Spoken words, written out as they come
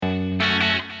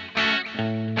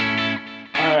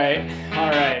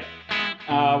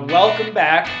Welcome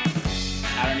back.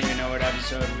 I don't even know what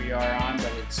episode we are on,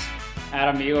 but it's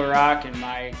Adam Eaglerock and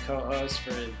my co-host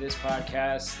for this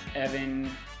podcast, Evan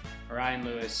Ryan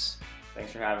Lewis.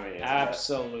 Thanks for having me.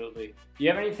 Absolutely. Do you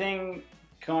have anything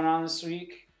going on this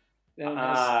week?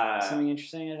 Something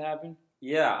interesting that happened?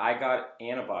 Yeah, I got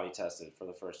antibody tested for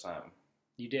the first time.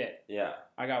 You did? Yeah.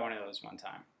 I got one of those one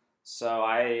time. So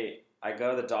I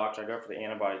go to the doctor, I go for the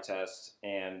antibody test,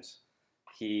 and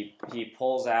he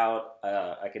pulls out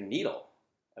like a needle.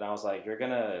 And I was like, "You're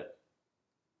going to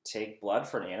take blood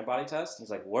for an antibody test?" And he's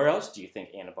like, "Where else do you think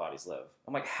antibodies live?"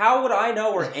 I'm like, "How would I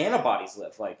know where antibodies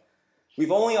live? Like,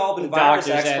 we've only all been virus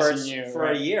experts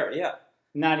for a year." Yeah.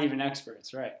 Not even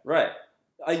experts, right? Right.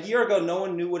 A year ago, no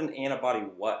one knew what an antibody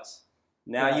was.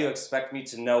 Now you expect me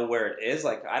to know where it is?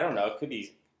 Like, I don't know. It could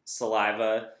be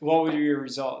saliva. What were your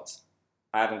results?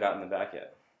 I haven't gotten them back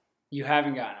yet. You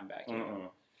haven't gotten them back yet? Mm-mm.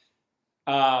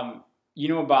 You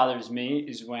know what bothers me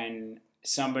is when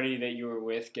somebody that you were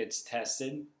with gets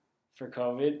tested for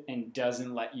COVID and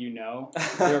doesn't let you know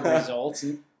their results.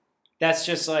 And that's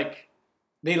just like,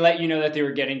 they let you know that they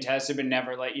were getting tested but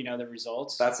never let you know the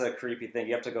results. That's a creepy thing.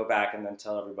 You have to go back and then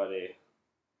tell everybody.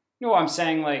 No, I'm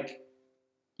saying like,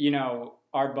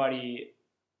 our buddy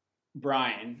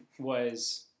Brian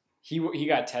he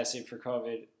got tested for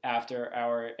COVID after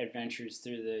our adventures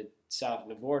through the south of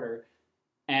the border.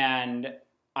 And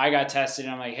I got tested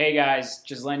and I'm like, "Hey guys,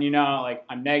 just letting you know, like,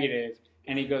 I'm negative."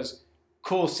 And he goes,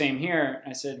 "Cool, same here." And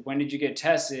I said, "When did you get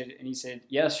tested?" And he said,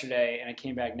 "Yesterday." And I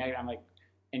came back negative. I'm like,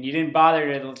 "And you didn't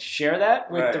bother to share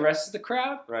that with the rest of the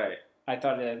crowd?" Right. I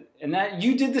thought and that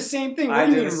you did the same thing. I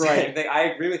did the same thing. I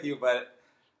agree with you, but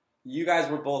you guys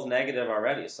were both negative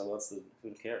already, so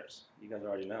who cares? You guys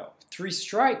already know. 3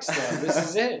 strikes, though. This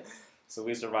is it. So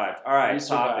we survived. All right,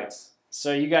 topics.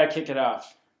 So you got to kick it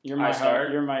off. You're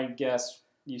my guest.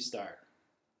 You start.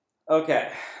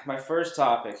 Okay, my first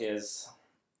topic is,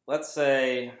 let's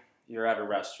say you're at a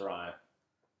restaurant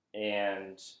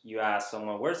and you ask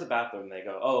someone, "Where's the bathroom?" And they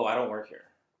go, "Oh, I don't work here."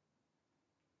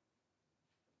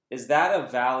 Is that a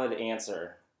valid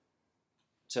answer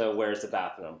to "Where's the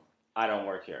bathroom? I don't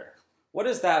work here"? What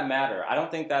does that matter? I don't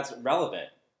think that's relevant,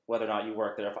 whether or not you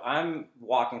work there. If I'm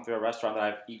walking through a restaurant that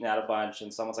I've eaten at a bunch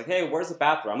and someone's like, "Hey, where's the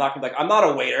bathroom?" I'm not going to be like, "I'm not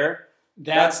a waiter."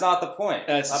 That's not the point.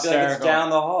 That's I'll be hysterical. like, "It's down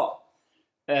the hall."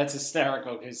 That's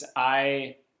hysterical because so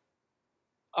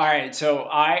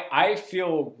I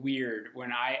feel weird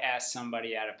when I ask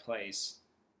somebody at a place,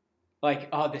 like,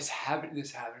 "Oh, this happened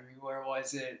to me. Where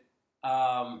was it?" It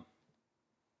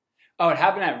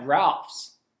happened at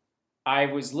Ralph's. I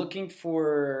was looking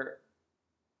for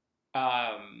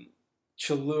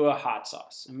Cholula hot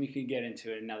sauce, and we could get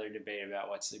into another debate about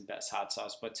what's the best hot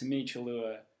sauce. But to me,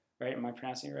 Cholula, right? Am I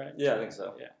pronouncing it right? Yeah, I think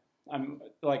so. Yeah. I'm,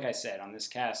 like I said, on this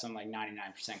cast, I'm like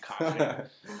 99% confident,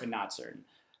 but not certain.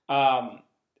 And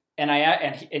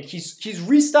he's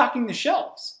restocking the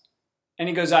shelves, and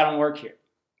he goes, "I don't work here."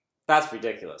 That's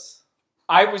ridiculous.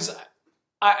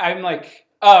 I'm like,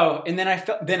 oh, and then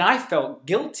I felt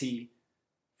guilty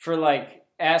for like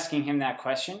asking him that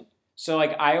question. So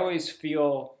like I always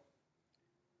feel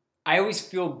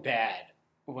bad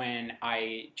when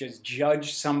I just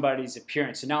judge somebody's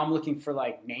appearance. So now I'm looking for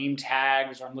like name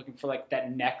tags, or I'm looking for like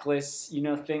that necklace,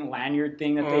 lanyard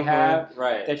thing that they have,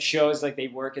 right, that shows like they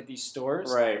work at these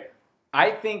stores. Right.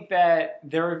 I think that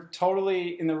they're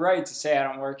totally in the right to say I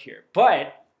don't work here.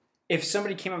 But if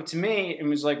somebody came up to me and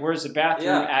was like, "Where's the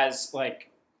bathroom?" as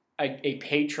like a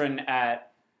patron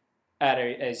at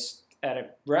a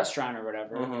restaurant or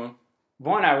whatever,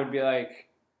 one, I would be like,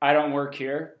 "I don't work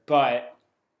here,"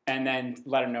 and then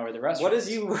let them know where the restaurant is. What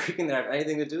does you working there have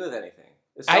anything to do with anything?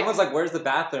 If someone's like, "Where's the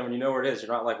bathroom?" and you know where it is,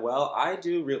 you're not like, "Well, I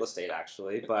do real estate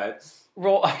actually," but...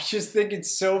 Well, I just think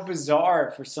it's so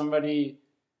bizarre for somebody...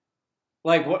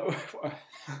 Like, what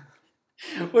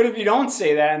What if you don't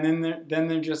say that, and then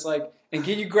they're just like, "And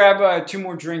can you grab 2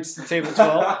 more drinks to table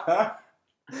 12?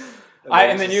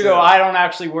 And then you go, "I don't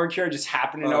actually work here. I just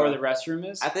happen to know where the restroom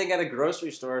is." I think at a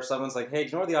grocery store, if someone's like, "Hey, do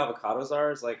you know where the avocados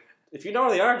are?" It's like, if you know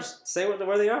where they are, just say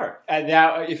where they are. And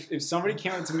now, if somebody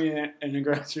came up to me in a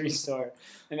grocery store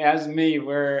and asked me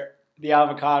where the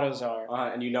avocados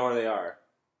are, and you know where they are,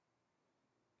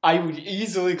 I would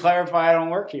easily clarify I don't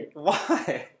work here.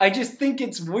 Why? I just think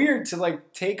it's weird to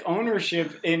like take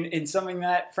ownership in something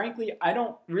that, frankly, I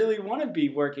don't really want to be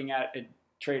working at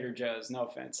Trader Joe's. No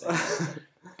offense.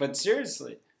 But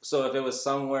seriously. So if it was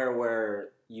somewhere where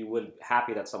you would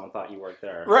happy that someone thought you worked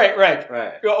there. Right.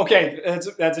 Okay,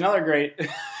 that's another great...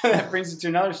 that brings it to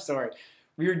another story.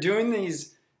 We were doing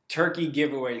these turkey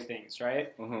giveaway things,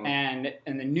 right? Mm-hmm.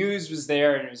 And the news was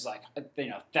there, and it was like,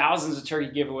 thousands of turkey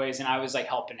giveaways, and I was like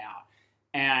helping out.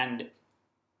 and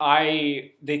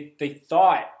they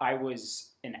thought I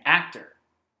was an actor,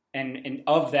 and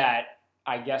of that,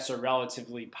 I guess a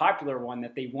relatively popular one,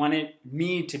 that they wanted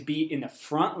me to be in the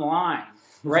front line,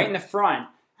 right in the front,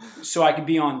 so I could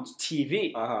be on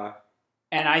TV.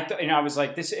 And I was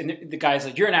like, this, and the guy's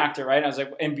like, you're an actor, right? And I was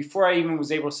like, and before I even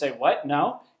was able to say what,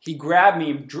 no, he grabbed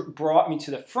me and brought me to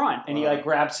the front, and he like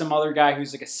grabbed some other guy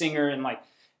who's like a singer, and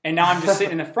now I'm just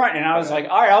sitting in the front, and I was like,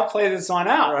 all right, I'll play this one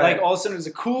out. Right. Like all of a sudden, it was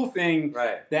a cool thing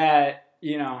that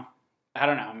I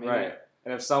don't know, maybe. Right.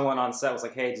 And if someone on set was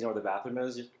like, hey, do you know where the bathroom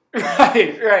is?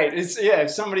 Right.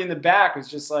 If somebody in the back was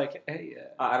just like, hey,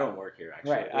 I don't work here,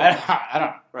 actually. Right. Yeah. I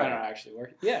don't Right. actually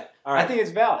work. Yeah. All right. I think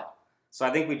it's valid. So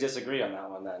I think we disagree on that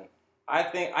one then. I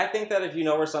think that if you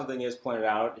know where something is, point it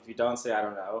out. If you don't, say I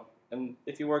don't know. And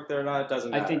if you work there or not, it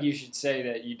doesn't matter. I think you should say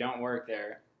that you don't work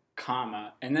there,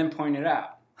 comma, and then point it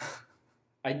out.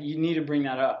 You need to bring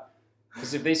that up.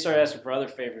 Because if they start asking for other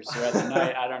favors throughout the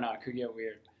night, I don't know, it could get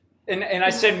weird. And I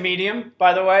said medium,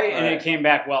 by the way, and it came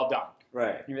back well done.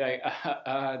 Right. You're like,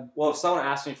 well, if someone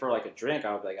asked me for like a drink,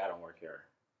 I would be like, I don't work here.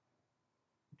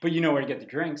 But you know where to get the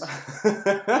drinks.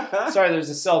 Sorry, there's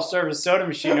a self-service soda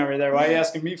machine over there. Why are you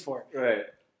asking me for it? Right.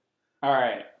 All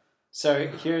right. So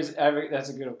that's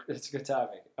a good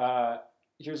topic.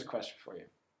 Here's a question for you.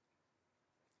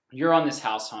 You're on this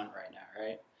house hunt right now,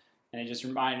 right? And it just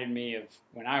reminded me of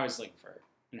when I was looking for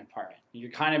an apartment.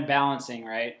 You're kind of balancing,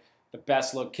 right, the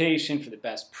best location for the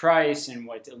best price and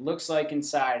what it looks like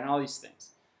inside and all these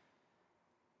things.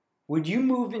 Would you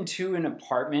move into an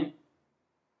apartment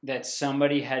that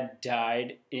somebody had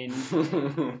died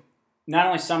in? Not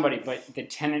only somebody, but the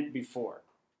tenant before.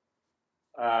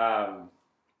 Why?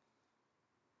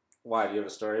 Do you have a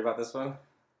story about this one?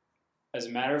 As a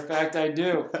matter of fact, I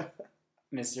do,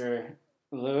 Mr.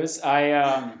 Lewis.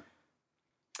 I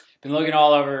been looking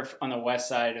all over on the west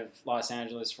side of Los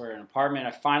Angeles for an apartment.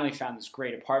 I finally found this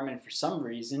great apartment. For some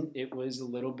reason, it was a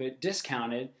little bit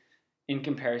discounted in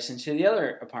comparison to the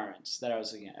other apartments that I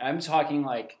was looking at. I'm talking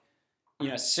like,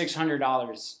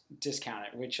 $600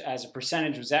 discounted, which as a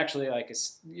percentage was actually like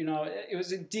it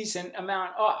was a decent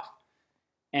amount off.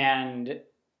 And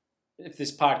if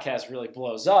this podcast really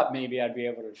blows up, maybe I'd be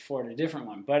able to afford a different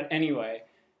one. But anyway,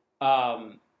 I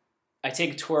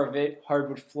take a tour of it,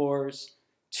 hardwood floors,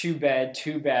 2 bed,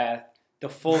 2 bath, the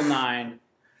full 9.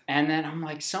 And then I'm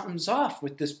like, something's off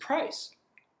with this price.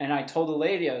 And I told the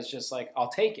lady, I was just like, I'll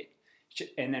take it.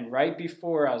 And then right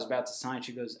before I was about to sign,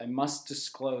 she goes, I must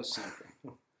disclose something.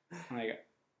 I'm like,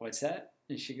 what's that?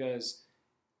 And she goes,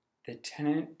 the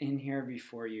tenant in here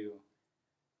before you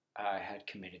had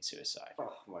committed suicide.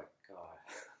 Oh my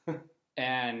God.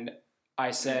 And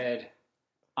I said,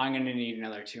 I'm going to need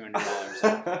another $200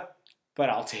 off, but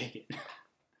I'll take it.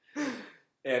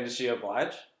 And did she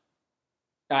oblige?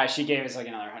 She gave us like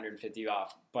another $150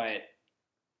 off, but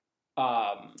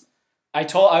I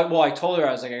told her,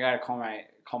 I was like, I gotta call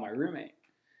my roommate,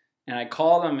 and I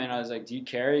called him and I was like, do you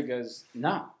care? He goes,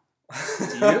 no.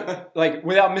 Do you? Like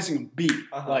without missing a beat,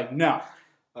 like no.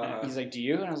 And he's like, do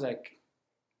you? And I was like,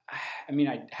 I mean,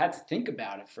 I had to think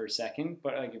about it for a second,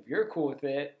 but like if you're cool with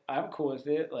it, I'm cool with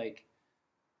it. Like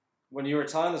when you were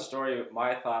telling the story,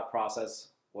 my thought process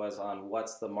was on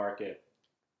what's the market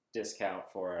discount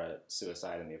for a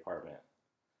suicide in the apartment.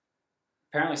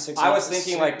 Apparently, $600. I was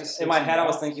thinking like in my head, I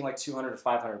was thinking like $200 to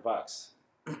 $500.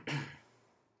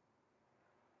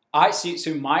 I see.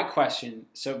 So my question.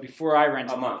 So before I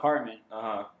rented an apartment,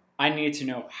 I needed to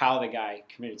know how the guy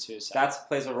committed suicide. That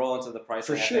plays a role into the price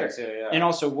for sure, too, yeah. And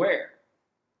also where.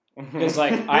 Because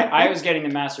like I was getting the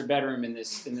master bedroom in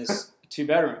this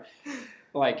 2-bedroom,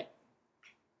 like.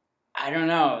 I don't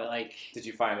know, like. Did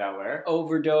you find out where?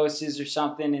 Overdoses or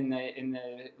something in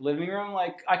the living room,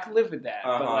 like I could live with that,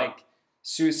 but like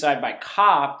suicide by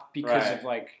cop because of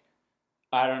like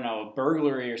I don't know, a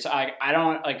burglary or something. I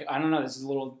don't know. This is a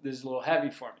little heavy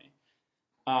for me.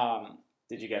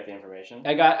 Did you get the information?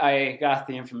 I got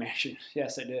the information.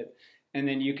 Yes, I did. And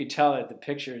then you could tell that the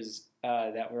pictures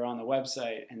that were on the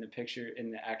website and the picture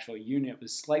in the actual unit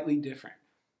was slightly different.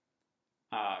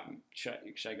 Should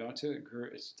I go into it?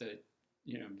 It's the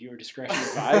viewer discretion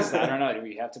advised. I don't know. Do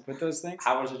we have to put those things?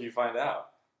 How much did you find out?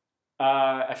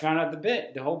 I found out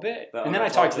the whole bit, and then I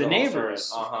talked to the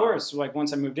neighbors. Of course, like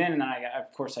once I moved in, and then I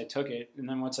took it, and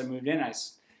then once I moved in,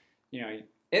 the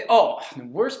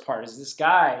worst part is this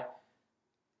guy.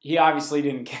 He obviously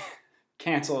didn't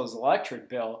cancel his electric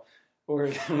bill or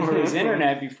his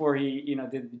internet before he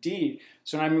did the deed.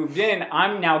 So when I moved in,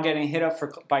 I'm now getting hit up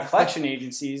by collection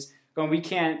agencies going, we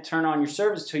can't turn on your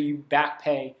service till you back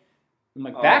pay. I'm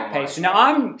like, back pay? So now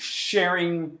I'm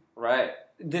sharing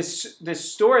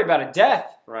this story about a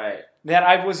death Right. that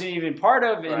I wasn't even part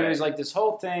of, and it Right. was like this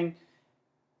whole thing.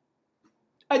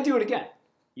 I'd do it again.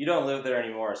 You don't live there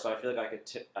anymore, so I feel like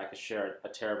I could share a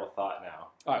terrible thought now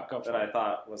All right, go for that it. I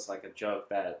thought was like a joke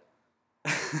that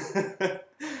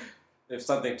if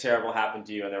something terrible happened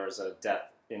to you and there was a death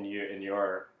in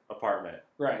your apartment,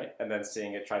 Right. and then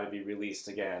seeing it try to be released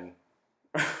again,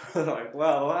 like,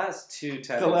 well, the last two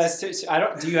tenants. The last two. I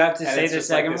don't. Do you have to and say it's the just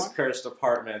like second this one? cursed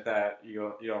apartment that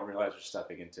you don't realize you're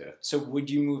stepping into. So would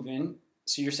you move in?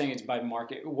 So you're saying it's by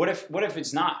market. What if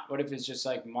it's not? What if it's just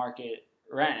like market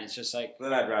rent? It's just like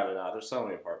Then I'd rather not. There's so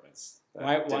many apartments. that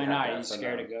why didn't have not? Are you deaths in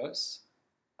scared them. of ghosts?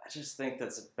 I just think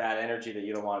that's a bad energy that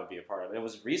you don't want to be a part of. It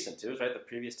was recent too. It was right the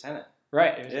previous tenant.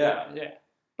 Right. It was, Yeah. Yeah.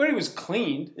 But it was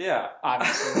cleaned, Yeah.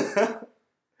 obviously.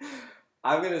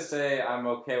 I'm gonna say I'm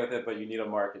okay with it, but you need a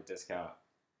market discount.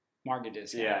 Market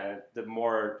discount. Yeah, and the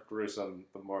more gruesome,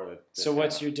 the more the. So discount.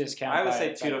 what's your discount? I would by- say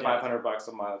by $200 to death? $500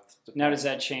 a month. Now, does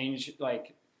that change,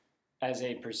 like, as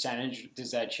a percentage?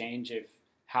 Does that change if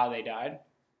how they died?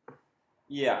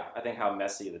 Yeah, I think how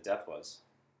messy the death was.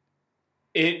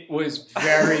 It was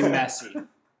very messy.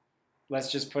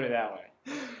 Let's just put it that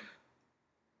way.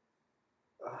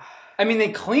 I mean,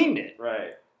 they cleaned it.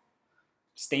 Right.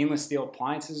 Stainless steel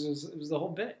appliances it was the whole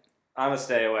bit. I'm gonna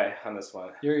stay away on this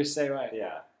one. You're gonna stay away.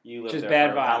 Yeah, you lived Just there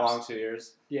bad for how vibes. long? 2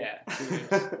 years. Yeah. 2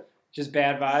 years. Just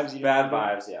bad vibes. You Bad don't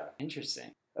wanna vibes. Yeah. do?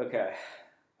 Interesting. Okay.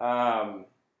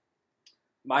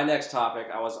 My next topic.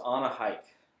 I was on a hike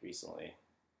recently,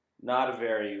 not a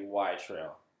very wide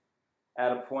trail,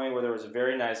 at a point where there was a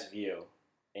very nice view,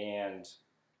 and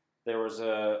there was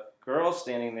a girl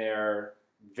standing there,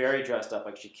 very dressed up,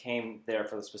 like she came there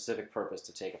for the specific purpose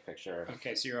to take a picture.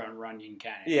 Okay, so you're on Runyon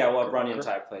Canyon. Yeah, well, Gr- Runyon gr-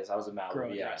 type place. I was in Girl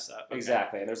Malibu. Yeah, dressed up. Okay.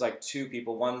 exactly. And there's like two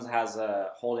people. One has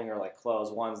holding her like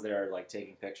clothes. One's there like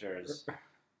taking pictures.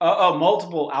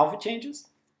 Multiple outfit changes?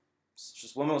 It's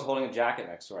just woman was holding a jacket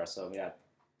next to her, so yeah,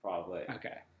 probably.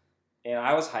 Okay. And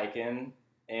I was hiking,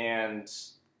 and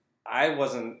I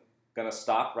wasn't gonna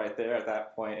stop right there at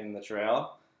that point in the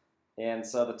trail. And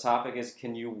so the topic is,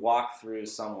 can you walk through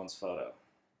someone's photo?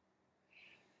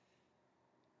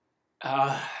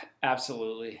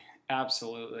 Absolutely.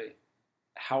 Absolutely.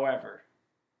 However,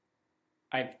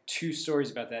 I have two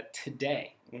stories about that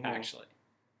today, Mhm. actually.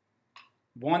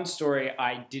 One story,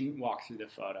 I didn't walk through the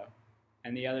photo.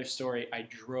 And the other story, I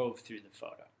drove through the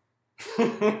photo.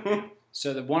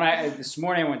 So the one this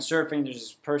morning I went surfing,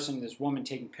 there's this woman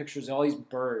taking pictures of all these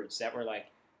birds that were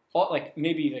like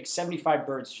maybe like 75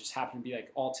 birds just happened to be like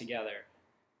all together.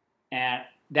 And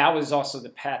that was also the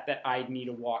path that I'd need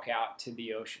to walk out to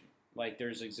the ocean. Like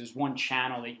there's one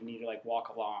channel that you need to like walk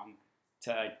along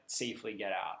to like, safely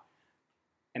get out.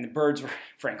 And the birds were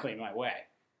frankly in my way.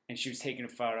 And she was taking a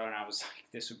photo, and I was like,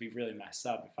 this would be really messed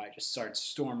up if I just started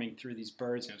storming through these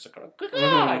birds and it was like,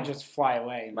 I just fly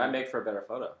away. Might make for a better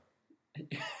photo.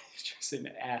 It's just an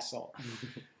asshole.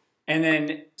 And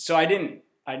then, so I didn't.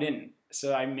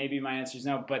 So maybe my answer is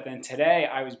no. But then today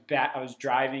I was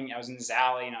driving. I was in this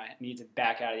alley, and I need to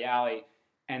back out of the alley.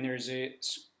 And there's a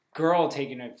girl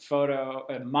taking a photo,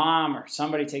 a mom or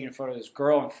somebody taking a photo of this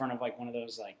girl in front of like one of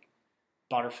those like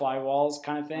butterfly walls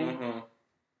kind of thing. Mm-hmm.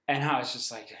 And I was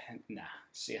just like, nah.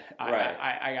 See,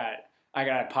 Right. I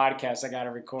got a podcast I got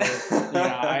to record.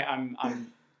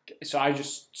 So I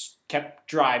just kept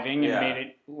driving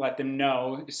and let them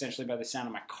know essentially by the sound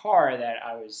of my car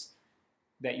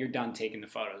that you're done taking the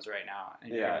photos right now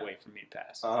and you're gonna wait for me to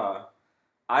pass.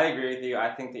 I agree with you.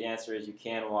 I think the answer is you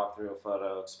can walk through a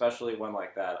photo, especially one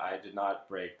like that. I did not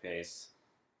break pace.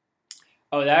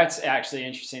 Oh, that's actually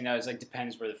interesting. That was like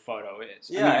depends where the photo is.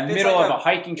 Yeah, I if mean, it's middle like of a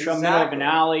hiking trail, middle of an exactly.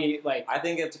 alley, like I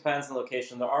think it depends on the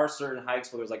location. There are certain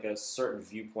hikes where there's like a certain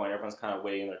viewpoint. Everyone's kind of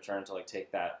waiting their turn to like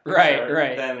take that picture.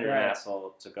 Right, Then you're right. an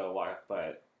asshole to go walk.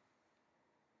 But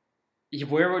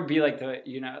where would be like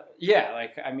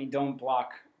don't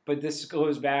block. But this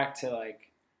goes back to like,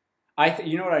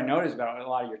 you know what I noticed about a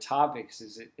lot of your topics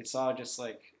is it's all just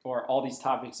like, or all these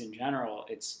topics in general.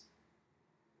 Is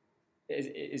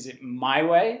it my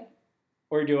way,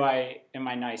 or am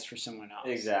I nice for someone else?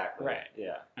 exactly. Right.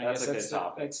 Yeah. I That's guess a good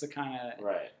topic. That's the kind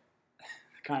Right.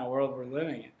 of world we're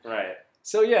living in. Right.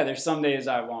 So yeah, there's some days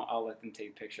I'll let them take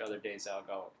a picture. Other days I'll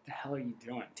go, what the hell are you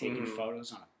doing? Taking Mhm.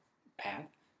 photos on a path?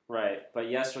 Right. But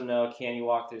yes or no, can you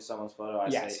walk through someone's photo? I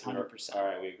Yes, say 100%. All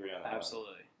right, we agree on that.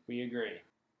 Absolutely. We agree.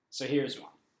 So here's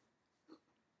one.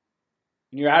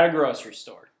 When you're at a grocery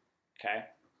store, okay?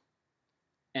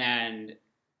 And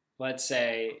let's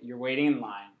say you're waiting in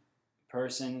line.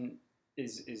 Person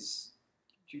is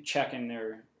you're checking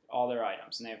all their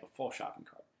items and they have a full shopping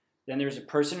cart. Then there's a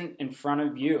person in front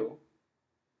of you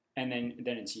and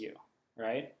then it's you,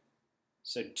 right?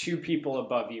 So 2 people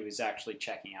above you is actually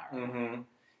checking out. Right? Mm-hmm.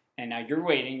 And now you're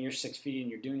waiting, you're 6 feet,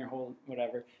 and you're doing your whole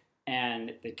whatever,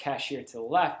 and the cashier to the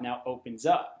left now opens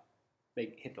up.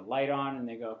 They hit the light on, and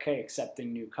they go, okay,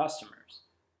 accepting new customers.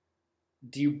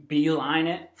 Do you beeline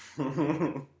it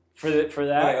for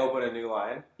that? I open a new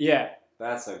line? Yeah.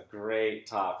 That's a great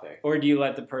topic. Or do you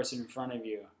let the person in front of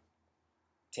you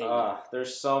take it?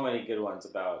 There's so many good ones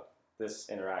about this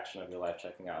interaction of your life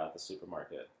checking out at the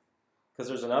supermarket. Because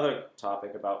there's another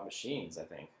topic about machines, I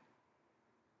think.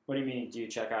 What do you mean? Do you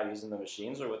check out using the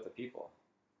machines or with the people?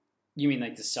 You mean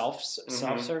like the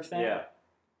self-serve thing? Yeah.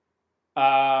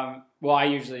 Well, I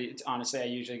usually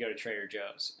go to Trader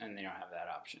Joe's, and they don't have that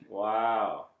option.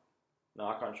 Wow.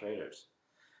 Knock on Traders.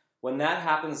 When that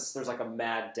happens, there's like a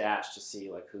mad dash to see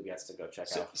like who gets to go check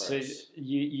out first. So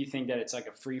you think that it's like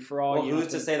a free-for-all? Well, who's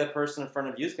to say the person in front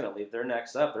of you is going to leave? They're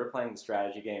next up. They're playing the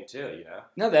strategy game too, you know?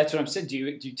 No, that's what I'm saying. Do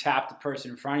you tap the person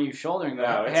in front of you shoulder and go,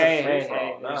 no, it's hey, a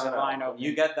free-for-all. there's a line open.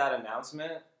 You get that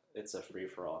announcement, it's a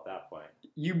free-for-all at that point.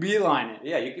 You beeline it.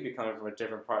 Yeah, you could be coming from a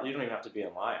different part. You don't even have to be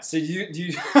in line. So you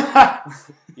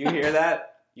You hear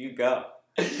that? You go.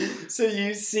 So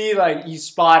you see, like, you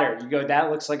spot her. You go, that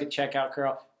looks like a checkout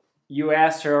girl. You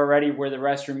asked her already where the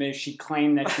restroom is. She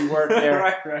claimed that she worked there.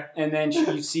 right. And then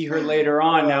you see her later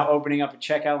on now opening up a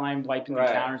checkout line, wiping the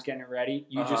counters, getting it ready.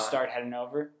 You just start heading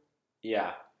over.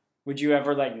 Yeah. Would you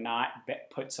ever, like, not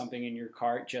put something in your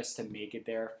cart just to make it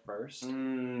there first?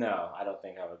 No, I don't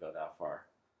think I would go that far.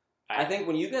 I think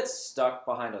when you get stuck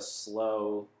behind a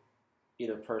slow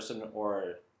either person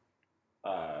or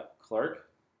clerk,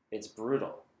 it's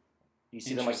brutal. You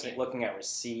see them like looking at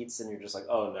receipts, and you're just like,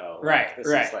 "Oh no!" Like, this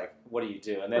is like, what do you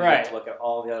do? And then you have to look at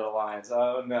all the other lines.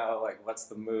 Oh no! Like, what's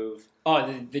the move? Oh,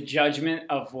 the judgment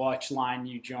of which line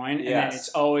you join, and then it's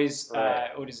always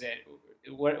what is it?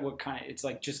 What kind of? It's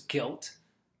like just guilt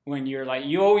when you're like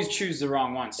you always choose the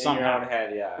wrong one somehow. In your own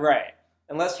head, yeah. Right.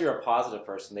 Unless you're a positive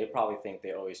person, they probably think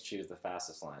they always choose the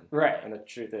fastest line. Right. And the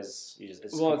truth is, it's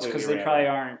because they probably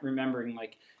aren't remembering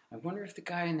like. I wonder if the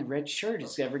guy in the red shirt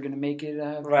is ever going to make it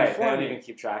right, they don't even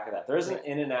keep track of that. There's an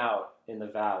In-N-Out in the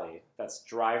Valley that's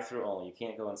drive-through only. You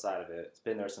can't go inside of it. It's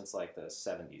been there since like the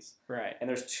 70s. Right. And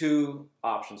there's 2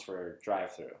 options for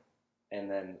drive-through.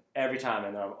 And then every time,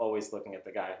 and I'm always looking at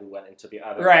the guy who went into the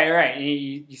other. Right. And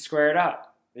you square it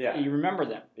up. Yeah. You remember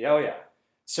them. Oh, yeah.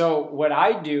 So what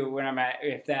I do when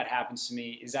if that happens to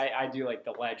me, is I do like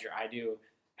the ledger. I do,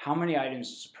 how many items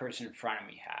does the person in front of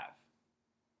me have?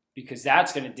 Because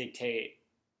that's going to dictate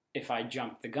if I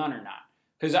jump the gun or not.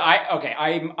 Because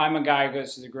I'm a guy who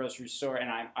goes to the grocery store and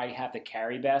I have the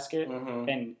carry basket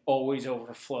and always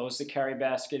overflows the carry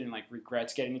basket and like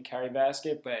regrets getting the carry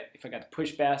basket. But if I got the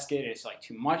push basket, it's like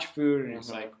too much food and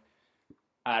it's like,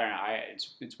 I don't know,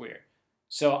 it's weird.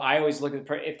 So I always look at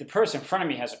if the person in front of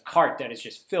me has a cart that is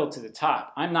just filled to the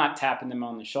top, I'm not tapping them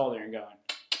on the shoulder and going,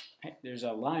 hey, there's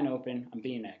a line open. I'm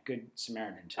being a good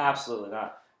Samaritan. Absolutely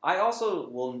not. I also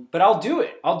will... But I'll do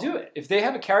it. If they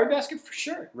have a carry basket, for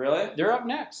sure. Really? They're up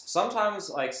next. Sometimes,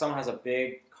 like, someone has a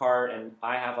big cart and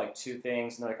I have, like, 2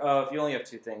 things. And they're like, oh, if you only have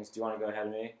 2 things, do you want to go ahead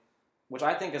of me? Which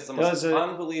I think is the most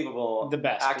unbelievable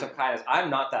act of kindness.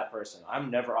 I'm not that person. I'm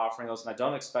never offering those, and I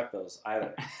don't expect those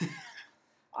either.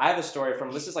 I have a story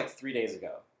this is, like, 3 days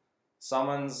ago.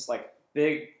 Someone's, like,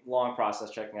 big, long process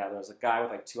checking out. There was a guy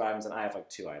with, like, 2 items, and I have, like,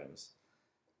 2 items.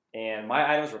 And my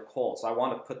items were cold, so I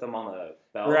wanted to put them on the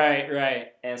belt.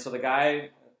 Right. And so the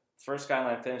first guy in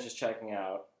line finishes checking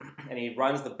out, and he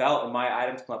runs the belt, and my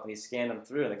items come up, and he scanned them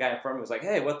through. And the guy in front of me was like,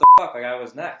 hey, what the fuck? Like, I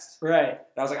was next. Right.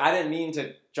 And I was like, I didn't mean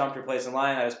to jump your place in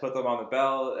line. I just put them on the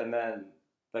belt, and then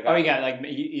the guy... Oh, he got, like,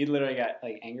 he literally got,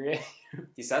 like, angry at you?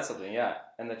 He said something, yeah.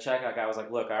 And the checkout guy was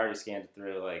like, look, I already scanned it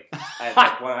through. Like, I had,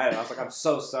 like, 1 item. I was like, I'm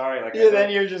so sorry. Like,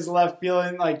 then you're just left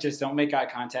feeling like, just don't make eye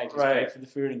contact. Just pay for the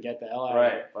food and get the hell out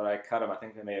of here. But I cut him. I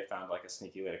think they may have found, like, a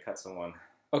sneaky way to cut someone.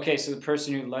 Okay, so the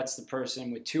person who lets the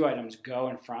person with 2 items go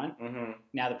in front,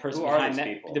 now the person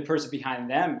behind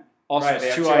them also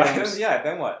has 2 items. Yeah,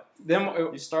 then what? Then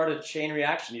you start a chain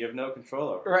reaction you have no control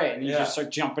over. Right, and you just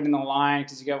start jumping in the line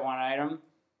because you got 1 item.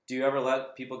 Do you ever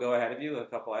let people go ahead of you with a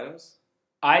couple items?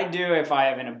 I do if I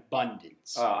have an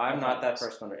abundance. Oh, I'm not that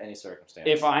person under any circumstance.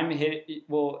 If I'm hit,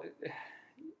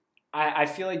 I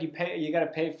feel like you got to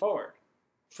pay forward,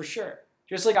 for sure.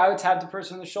 Just like I would tap the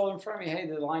person on the shoulder in front of me, hey,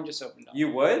 the line just opened up.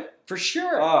 You would? For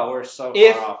sure. Oh, we're so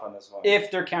far off on this one.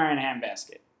 If they're carrying a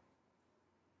handbasket.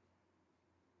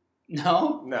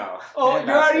 No? No. Oh,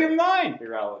 you're out of your mind.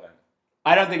 Irrelevant.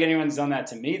 I don't think anyone's done that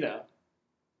to me, though.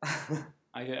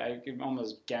 I can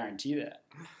almost guarantee that.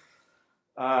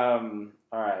 All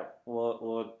right.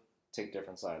 We'll take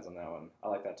different sides on that one. I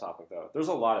like that topic though. There's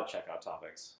a lot of checkout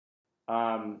topics.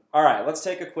 All right, let's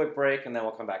take a quick break and then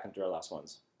we'll come back and do our last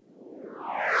ones.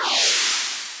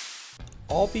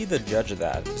 I'll Be the Judge of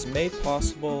That is made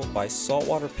possible by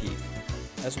Saltwater Peak,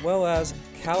 as well as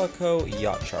Calico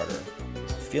Yacht Charter.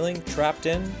 Feeling trapped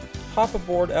in? Hop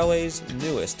aboard LA's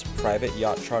newest private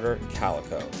yacht charter,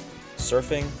 Calico.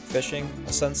 Surfing, fishing,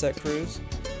 a sunset cruise?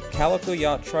 Calico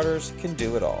Yacht Charters can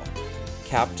do it all.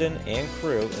 Captain and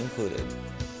crew included.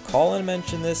 Call and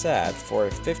mention this ad for a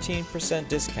 15%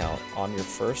 discount on your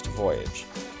first voyage.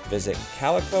 Visit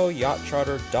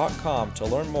calicoyachtcharter.com to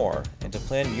learn more and to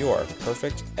plan your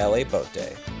perfect LA boat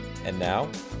day. And now,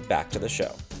 back to the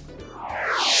show.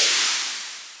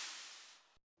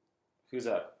 Who's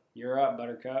up? You're up,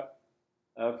 Buttercup.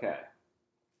 Okay.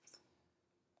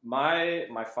 My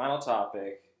final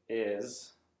topic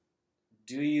is,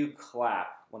 do you clap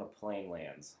when a plane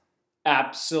lands?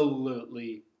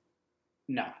 Absolutely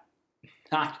not.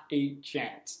 Not a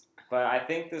chance. But I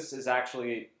think this is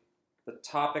actually, the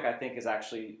topic I think is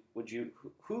actually,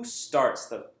 who starts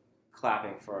the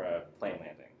clapping for a plane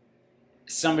landing?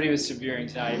 Somebody with severe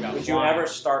anxiety about Would you flying. ever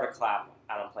start a clap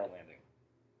on a plane landing?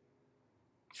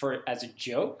 As a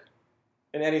joke?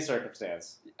 In any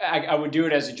circumstance. I would do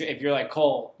it as a joke. If you're like,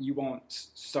 Cole, you won't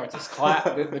start this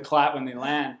clap, the clap when they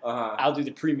land. Uh-huh. I'll do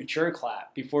the premature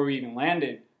clap. Before we even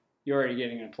landed, you're already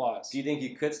getting an applause. Do you think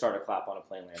you could start a clap on a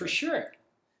plane landing? For sure.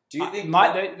 Do you think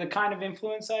the kind of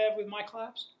influence I have with my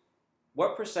claps?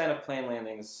 What percent of plane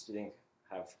landings do you think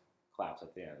have claps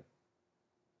at the end?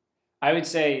 I would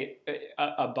say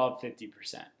above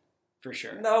 50%, for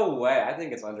sure. No way. I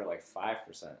think it's under like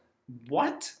 5%.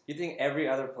 What? You think every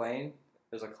other plane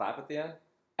there's a clap at the end?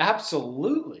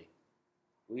 Absolutely.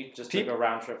 We just took a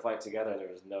round trip flight together. There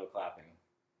was no clapping.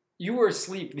 You were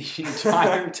asleep the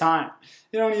entire time.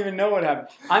 You don't even know what happened.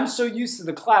 I'm so used to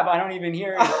the clap, I don't even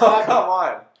hear it. Oh, come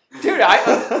on. Dude,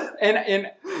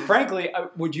 and frankly,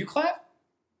 would you clap?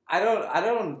 I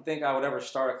don't think I would ever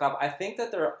start a clap. I think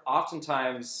that they're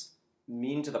oftentimes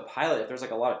mean to the pilot. If there's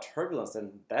like a lot of turbulence,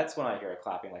 then that's when I hear a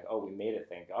clapping, like, oh, we made it,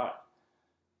 thank God.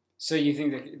 So you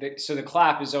think so the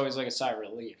clap is always like a sigh of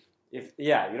relief? I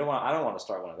don't want to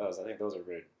start one of those. I think those are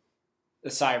rude. A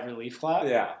sigh of relief clap?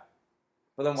 Yeah.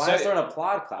 But then why is there an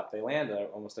applaud clap? They land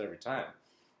almost every time.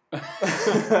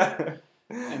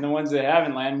 And the ones that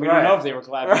haven't landed, we don't know if they were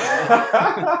clapping.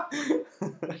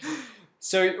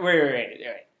 So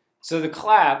wait. So the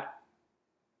clap,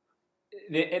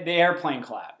 the airplane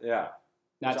clap. Yeah.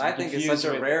 Not Which I think is such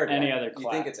a rarity. Any other clap.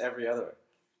 You think it's every other.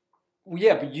 Well,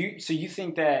 yeah, but you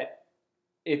think that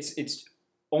it's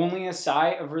only a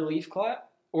sigh of relief clap,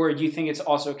 or do you think it's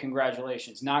also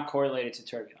congratulations, not correlated to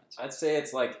turbulence? I'd say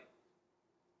it's like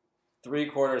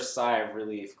 3/4 sigh of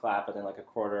relief clap, and then like a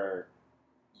quarter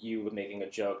you making a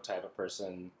joke type of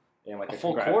person, and like a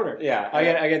full quarter. Yeah,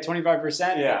 I get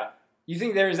 25%. Yeah. You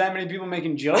think there's that many people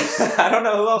making jokes? I don't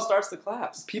know who else starts the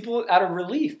claps. People out of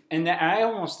relief, and I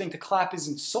almost think the clap is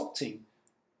insulting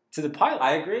to the pilot.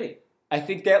 I agree. I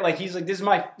think that like he's like, this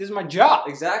is my job.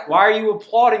 Exactly. Why are you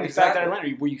applauding the fact that I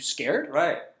landed? Were you scared?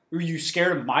 Right. Were you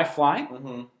scared of my flying?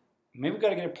 Mm-hmm. Maybe we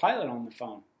got to get a pilot on the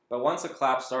phone. But once a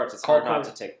clap starts, it's hard not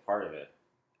to take part of it.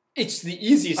 It's the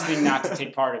easiest thing not to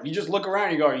take part of. You just look around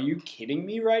and you go, are you kidding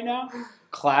me right now?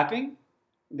 Clapping?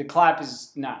 The clap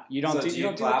is, you don't do you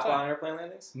don't clap on airplane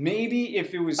landings? Maybe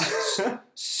if it was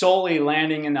solely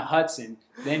landing in the Hudson,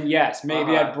 then yes,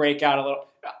 maybe I'd break out a little.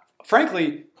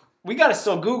 Frankly, we got to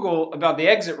still Google about the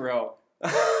exit row.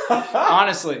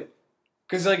 Honestly.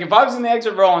 Because like if I was in the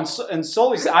exit row and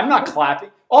solely, I'm not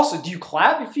clapping. Also, do you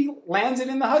clap if he lands it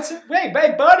in the Hudson? Hey,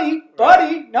 buddy,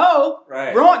 no.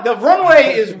 Right. The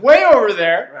runway is way over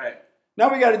there. Right.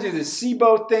 Now we got to do this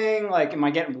seaboat thing. Like, am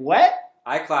I getting wet?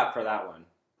 I clap for that one.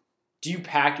 Do you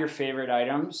pack your favorite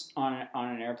items on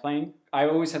an airplane? I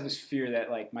always have this fear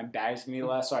that like my bag's gonna be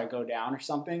less, so I go down or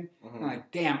something. Mm-hmm. I'm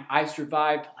like, damn, I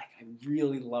survived. But, like, I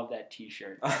really love that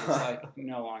T-shirt. It's like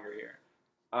no longer here.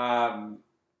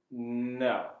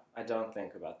 No, I don't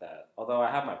think about that. Although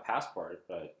I have my passport,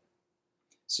 but.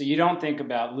 So you don't think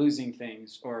about losing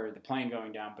things or the plane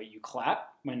going down, but you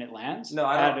clap when it lands? No,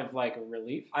 I don't. Out of like a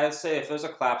relief? I'd say if there's a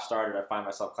clap started, I find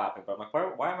myself clapping. But I'm like,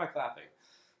 why am I clapping?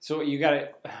 So you got to.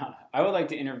 I would like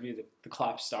to interview the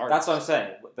clap starters. That's what I'm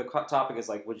saying. The topic is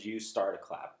like, would you start a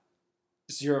clap?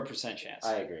 0% chance.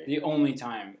 I agree. The only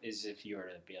time is if you were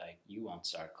to be like, you won't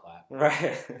start a clap.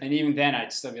 Right. And even then,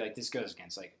 I'd still be like, this goes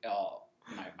against like,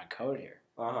 my code here.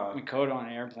 Uh-huh. My code on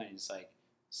an airplane is like,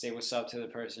 say what's up to the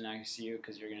person next to you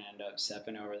because you're gonna end up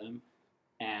stepping over them,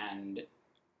 and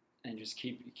just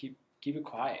keep it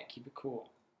quiet, keep it cool.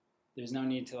 There's no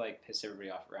need to like piss everybody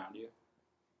off around you.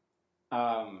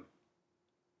 That's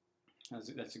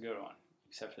a good one,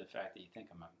 except for the fact that you think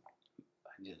I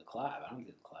do the clap. I don't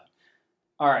do the clap.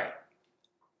 All right.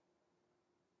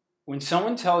 When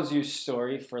someone tells you a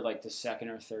story for like the second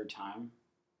or third time,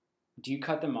 do you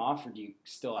cut them off or do you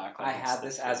still act like I had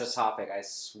this as a topic. I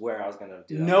swear I was going to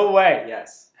do that. No way.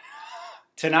 Yes.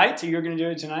 Tonight? So you're going to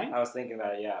do it tonight? I was thinking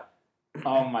about it, yeah.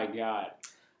 Oh my God.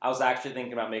 I was actually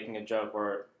thinking about making a joke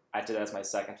where I did that as my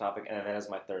second topic and then as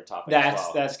my third topic as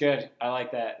well. That's good. I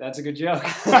like that. That's a good joke.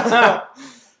 Well,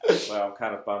 I'm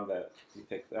kind of bummed that you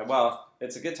picked that. Well,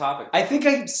 it's a good topic. I think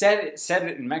I said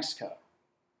it in Mexico.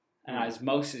 And I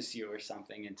osmosis you or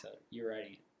something into you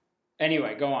writing it.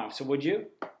 Anyway, go on. So would you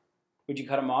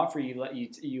cut them off, or you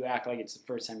act like it's the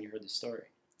first time you heard the story?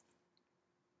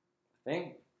 I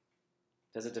think.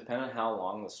 Does it depend on how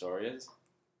long the story is?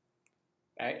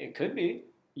 It could be.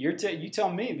 You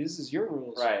tell me. This is your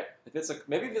rules, right?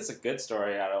 Maybe if it's a good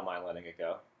story, I don't mind letting it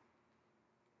go.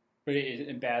 But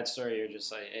a bad story, you're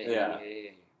just like,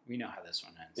 hey, we know how this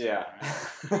one ends. Yeah.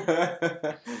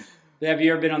 Right? Have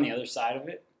you ever been on the other side of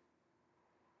it?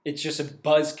 It's just a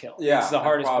buzzkill. Yeah, it's the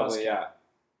hardest buzzkill. Yeah.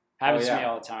 Happens to me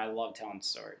all the time. I love telling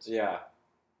stories. Yeah.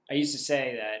 I used to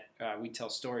say that we tell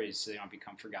stories so they don't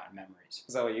become forgotten memories.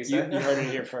 Is that what you said? You heard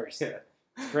it here first. Yeah.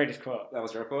 Greatest quote. That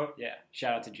was your quote? Yeah.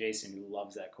 Shout out to Jason who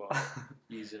loves that quote.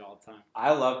 Use it all the time.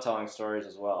 I love telling stories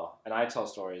as well. And I tell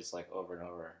stories like over and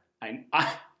over.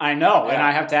 I know, Yeah. and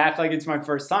I have to act like it's my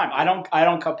first time. I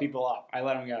don't cut people off. I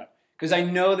let them go. Because I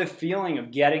know the feeling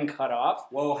of getting cut off.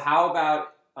 Well, how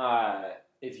about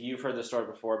if you've heard the story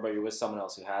before, but you're with someone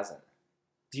else who hasn't?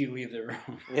 Do you leave the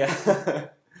room? Yeah.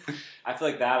 I feel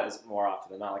like that is more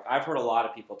often than not. Like I've heard a lot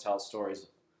of people tell stories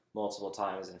multiple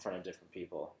times in front of different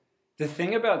people. The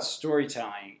thing about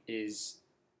storytelling is,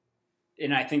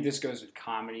 and I think this goes with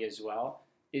comedy as well,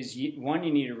 is one,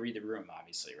 you need to read the room,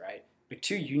 obviously, right? But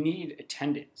two, you need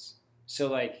attendance. So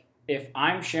like if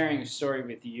I'm sharing a story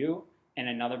with you and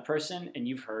another person and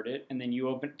you've heard it, and then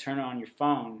you turn on your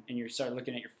phone and you start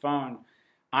looking at your phone,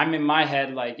 I'm in my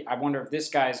head like, I wonder if this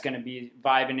guy is going to be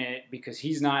vibing it because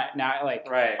he's not now like,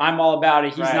 right. I'm all about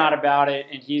it, he's right. not about it,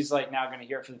 and he's like now going to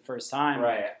hear it for the first time.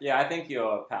 Right. Yeah, I think you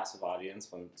owe a passive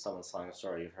audience when someone's telling a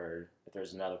story you've heard. If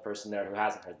there's another person there who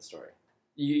hasn't heard the story,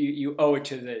 you owe it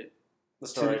to the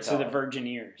story to the virgin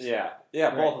ears. Yeah. Yeah,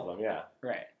 right. Both of them. Yeah.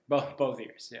 Right. Both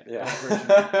ears. Yeah. Yeah.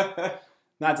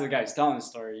 Not to the guy who's telling the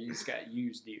story. He's got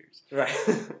used ears. Right.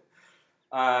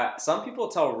 Some people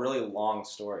tell really long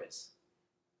stories.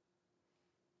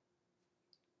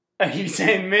 Are you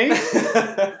saying me?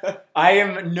 I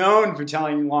am known for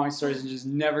telling long stories and just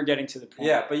never getting to the point.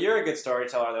 Yeah, but you're a good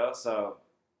storyteller though, so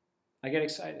I get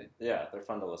excited. Yeah, they're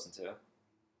fun to listen to.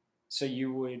 So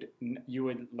you would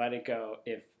let it go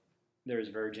if there's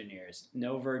virgin ears.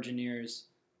 No virgin ears,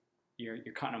 you're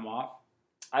cutting them off.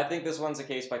 I think this one's a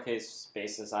case-by-case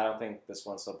basis. I don't think this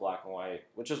one's so black and white,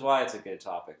 which is why it's a good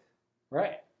topic.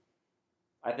 Right.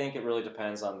 I think it really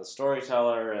depends on the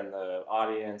storyteller and the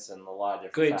audience and a lot of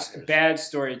different factors. Good, bad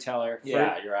storyteller.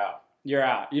 Yeah, you're out. You're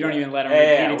out. You don't even let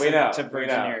them repeat it to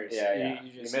virgin ears. Yeah.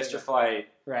 You missed your flight.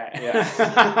 Right.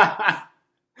 Yeah.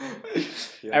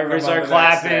 Everybody started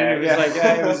clapping. It was like,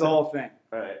 it was the whole thing.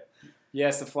 Right.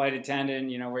 Yes, the flight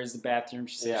attendant, where's the bathroom?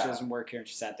 She said she doesn't work here, and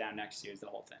she sat down next to you. Is the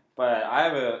whole thing. But I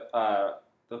have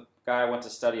the guy I went to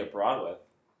study abroad with.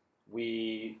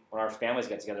 When our families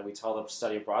get together, we tell the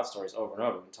study abroad stories over and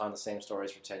over. We've been telling the same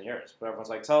stories for 10 years. But everyone's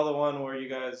like, tell the one where you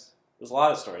guys... There's a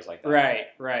lot of stories like that.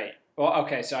 Right. Well,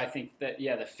 okay, so I think that,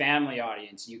 the family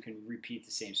audience, you can repeat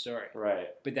the same story.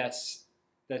 Right. But that's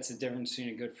the difference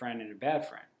between a good friend and a bad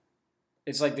friend.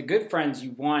 It's like the good friends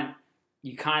you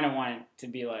kind of want to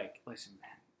be like, listen,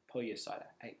 man, pull you aside.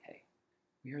 Hey,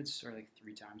 we heard the story like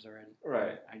 3 times already.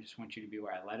 Right. I just want you to be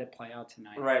where I let it play out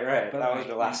tonight. Right. But that was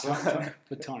your last one.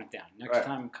 Tone it down. Next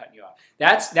time I'm cutting you off.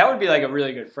 That would be like a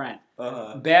really good friend.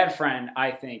 Uh-huh. Bad friend, I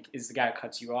think, is the guy who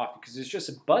cuts you off because it's just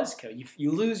a buzzkill.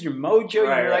 You lose your mojo.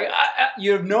 You're like,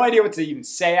 you have no idea what to even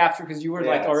say after because you were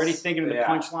like already thinking of the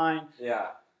punchline. Yeah.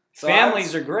 So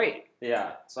families are great.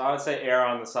 Yeah. So I would say err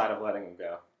on the side of letting them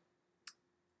go.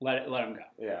 Let them go.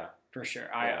 Yeah. For sure.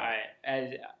 Yeah.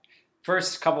 I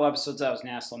first couple episodes I was an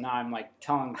asshole. Now I'm like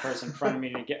telling the person in front of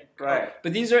me to get right.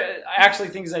 But these are actually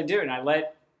things I do, and I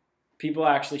let people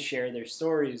actually share their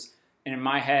stories. And in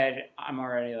my head, I'm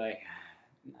already like,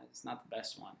 it's not the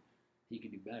best one. You could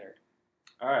do better.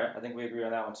 All right, I think we agree on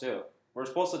that one too. We're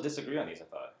supposed to disagree on these, I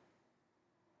thought.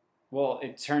 Well,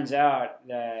 it turns out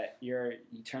that you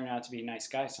turn out to be a nice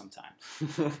guy sometimes.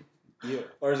 You.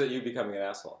 Or is it you becoming an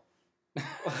asshole?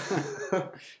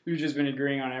 We've just been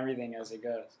agreeing on everything as it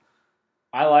goes.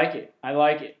 I like it.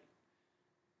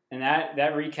 And that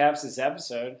recaps this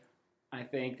episode. I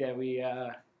think that we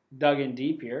dug in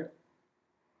deep here.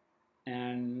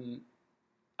 And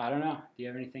I don't know. Do you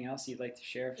have anything else you'd like to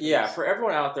share? For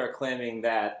everyone out there claiming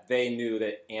that they knew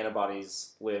that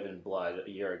antibodies live in blood a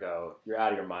year ago, you're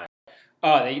out of your mind.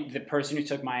 Oh, the person who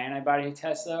took my antibody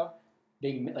test, though,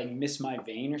 they like missed my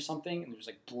vein or something, and there's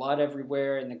like blood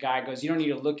everywhere. And the guy goes, "You don't need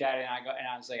to look at it." And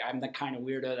I was like, "I'm the kind of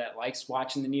weirdo that likes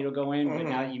watching the needle go in, but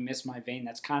now that you missed my vein,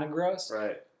 that's kind of gross."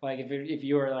 Right. Like if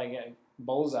you were like a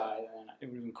bullseye, then it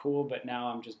would have been cool. But now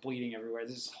I'm just bleeding everywhere.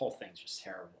 This whole thing's just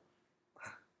terrible.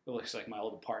 It looks like my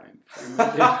old apartment.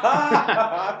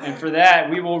 And for that,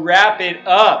 we will wrap it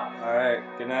up. All right.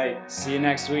 Good night. See you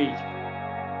next week.